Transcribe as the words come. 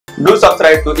Do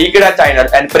subscribe to Ekeeda channel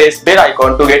and press bell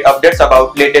icon to get updates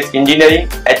about latest engineering,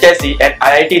 HSC and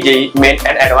IIT JEE main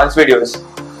and advanced videos.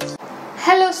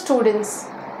 Hello students,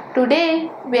 today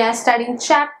we are studying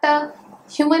chapter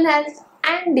Human Health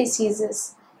and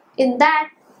Diseases. In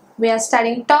that we are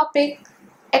studying topic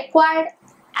Acquired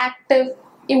Active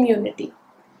Immunity.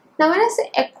 Now when I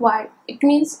say acquired, it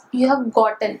means you have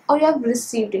gotten or you have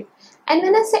received it, and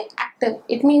when I say active,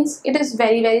 it means it is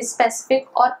very specific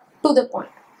or to the point.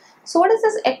 So what is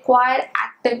this acquired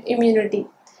active immunity?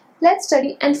 Let's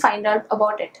study and find out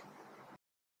about it.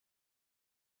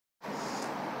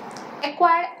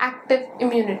 Acquired active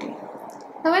immunity.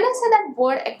 Now when I say that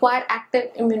word acquired active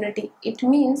immunity, it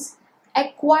means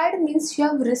acquired means you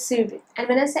have received it, and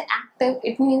when I say active,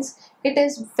 it means it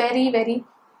is very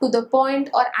to the point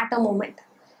or at a moment.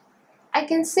 I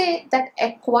can say that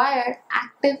acquired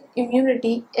active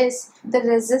immunity is the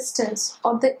resistance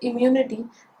or the immunity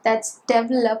that's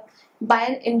developed by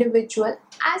an individual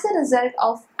as a result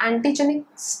of antigenic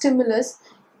stimulus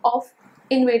of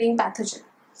invading pathogen.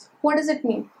 What does it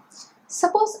mean?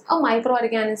 Suppose a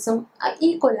microorganism, a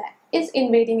E. coli, is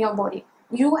invading your body.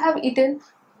 You have eaten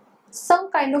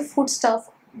some kind of foodstuff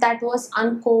that was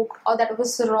uncooked or that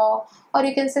was raw, or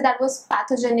you can say that was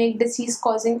pathogenic, disease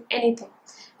causing, anything,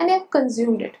 and you have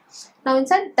consumed it. Now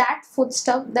inside that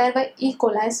foodstuff there were E.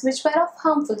 coli which were of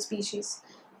harmful species.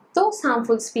 Those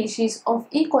harmful species of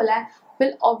E. coli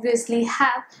will obviously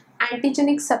have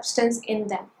antigenic substance in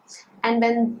them, and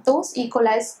when those E.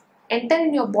 coli enter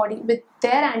in your body with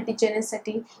their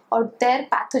antigenicity or their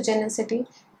pathogenicity,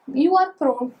 you are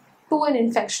prone to an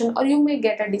infection or you may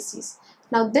get a disease.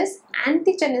 Now this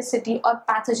antigenicity or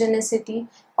pathogenicity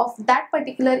of that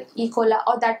particular E. coli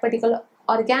or that particular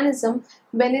organism,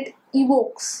 when it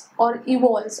evokes or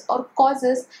evolves or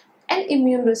causes an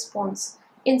immune response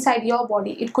inside your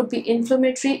body, it could be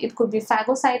inflammatory, it could be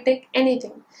phagocytic,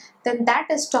 anything, then that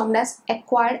is termed as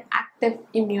acquired active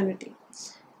immunity.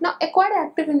 Now acquired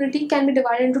active immunity can be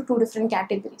divided into two different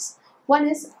categories. One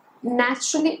is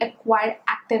naturally acquired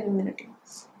active immunity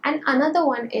and another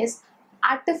one is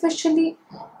artificially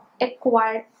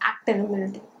acquired active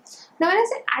immunity. Now when I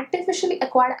say artificially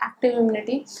acquired active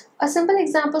immunity, a simple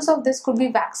examples of this could be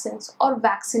vaccines or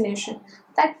vaccination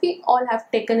that we all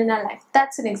have taken in our life.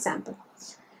 That's an example.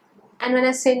 And when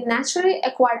I say naturally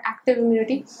acquired active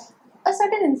immunity, a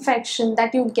certain infection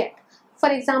that you get. For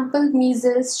example,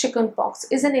 measles, chickenpox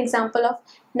is an example of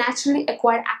naturally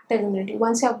acquired active immunity.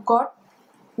 Once you have got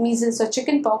measles or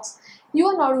chickenpox, you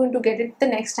are not going to get it the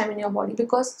next time in your body,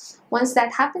 because once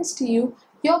that happens to you,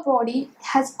 your body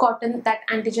has gotten that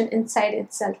antigen inside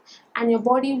itself and your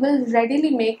body will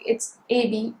readily make its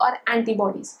AB or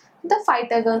antibodies, the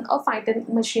fighter gun or fighter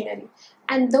machinery,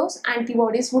 and those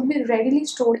antibodies would be readily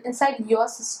stored inside your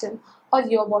system or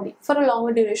your body for a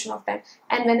longer duration of time,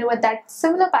 and whenever that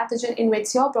similar pathogen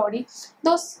invades your body,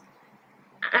 those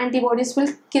antibodies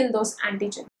will kill those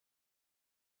antigens.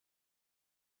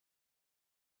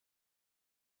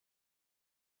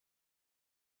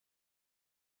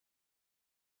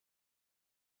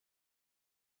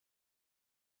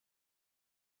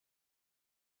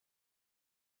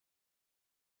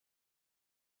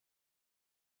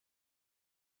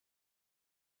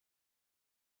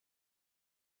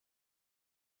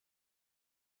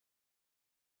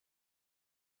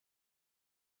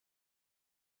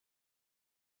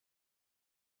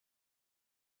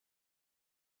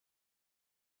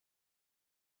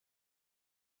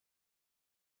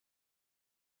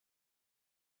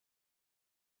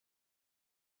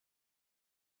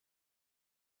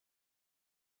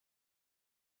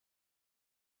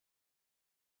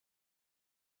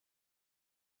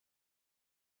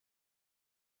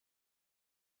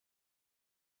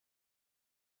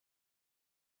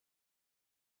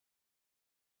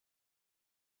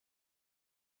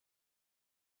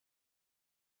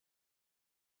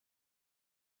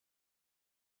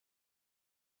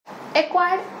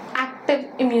 Acquired active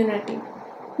immunity.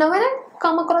 Now when I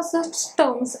come across the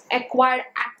terms acquired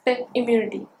active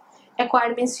immunity,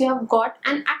 acquired means you have got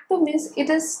and active means it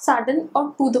is sudden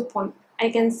or to the point. I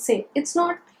can say it's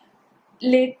not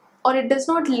late or it does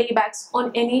not lay back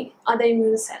on any other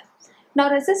immune cell. Now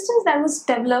resistance that was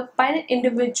developed by an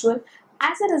individual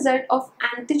as a result of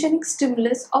antigenic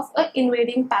stimulus of an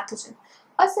invading pathogen.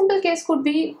 A simple case could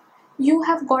be you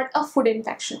have got a food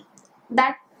infection.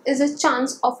 That is a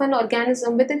chance of an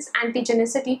organism with its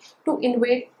antigenicity to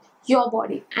invade your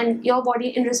body, and your body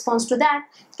in response to that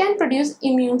can produce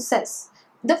immune cells,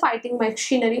 the fighting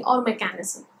machinery or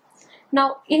mechanism.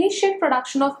 Now initiate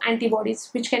production of antibodies,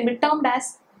 which can be termed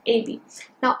as AB.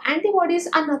 Now antibodies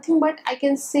are nothing but, I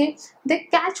can say, they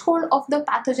catch hold of the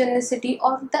pathogenicity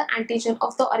or the antigen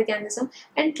of the organism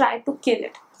and try to kill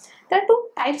it. There are two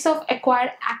types of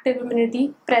acquired active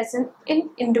immunity present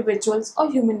in individuals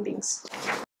or human beings.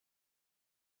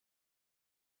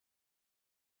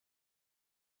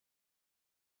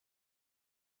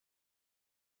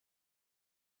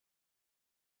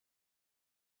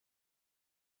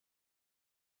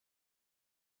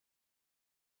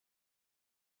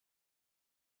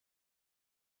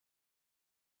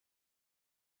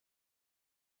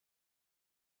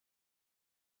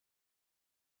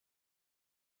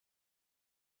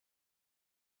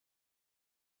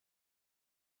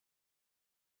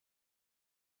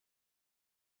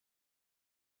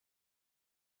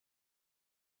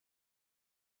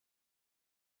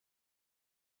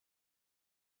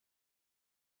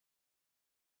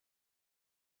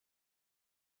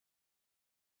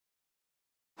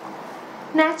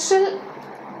 Natural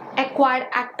acquired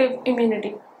active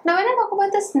immunity. Now when I talk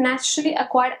about this naturally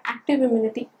acquired active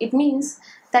immunity, it means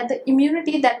that the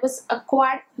immunity that was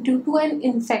acquired due to an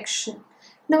infection.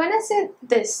 Now when I say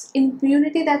this,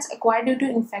 immunity that's acquired due to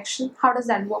infection, how does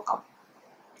that work out?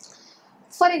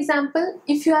 For example,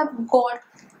 if you have got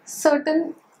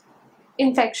certain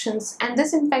infections, and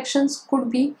these infections could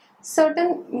be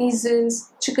certain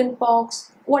measles,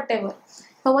 chickenpox, whatever.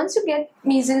 Now once you get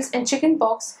measles and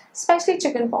chickenpox, especially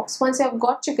chickenpox, once you have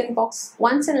got chickenpox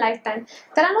once in lifetime,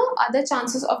 there are no other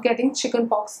chances of getting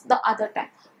chickenpox the other time.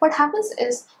 What happens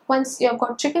is, once you have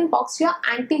got chickenpox, your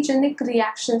antigenic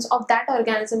reactions of that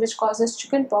organism which causes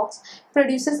chickenpox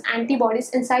produces antibodies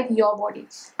inside your body,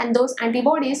 and those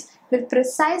antibodies will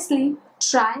precisely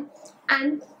try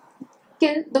and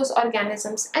kill those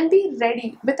organisms and be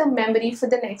ready with a memory for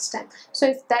the next time. So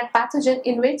if that pathogen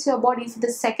invades your body for the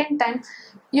second time,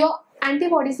 your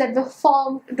antibodies that were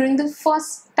formed during the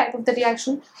first type of the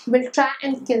reaction will try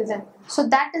and kill them. So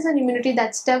that is an immunity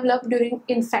that's developed during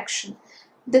infection.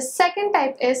 The second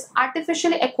type is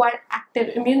artificially acquired active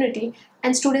immunity,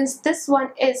 and students, this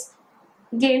one is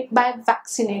gained by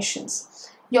vaccinations.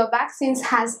 Your vaccines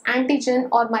has antigen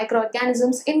or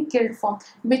microorganisms in killed form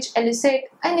which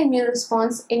elicit an immune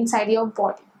response inside your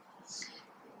body.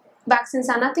 Vaccines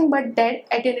are nothing but dead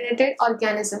attenuated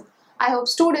organism. I hope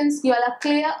students, you all are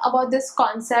clear about this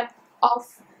concept of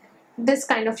this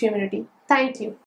kind of immunity. Thank you.